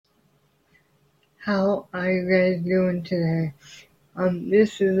How are you guys doing today?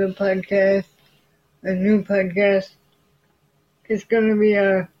 This is a new podcast. It's gonna be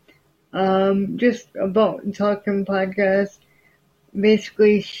just about talking podcast,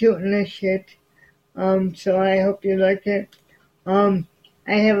 basically shooting the shit. So I hope you like it. I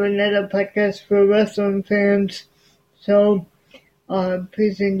have another podcast for wrestling fans, so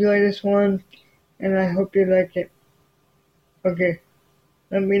please enjoy this one, and I hope you like it. Okay,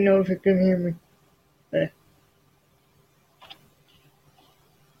 let me know if you can hear me.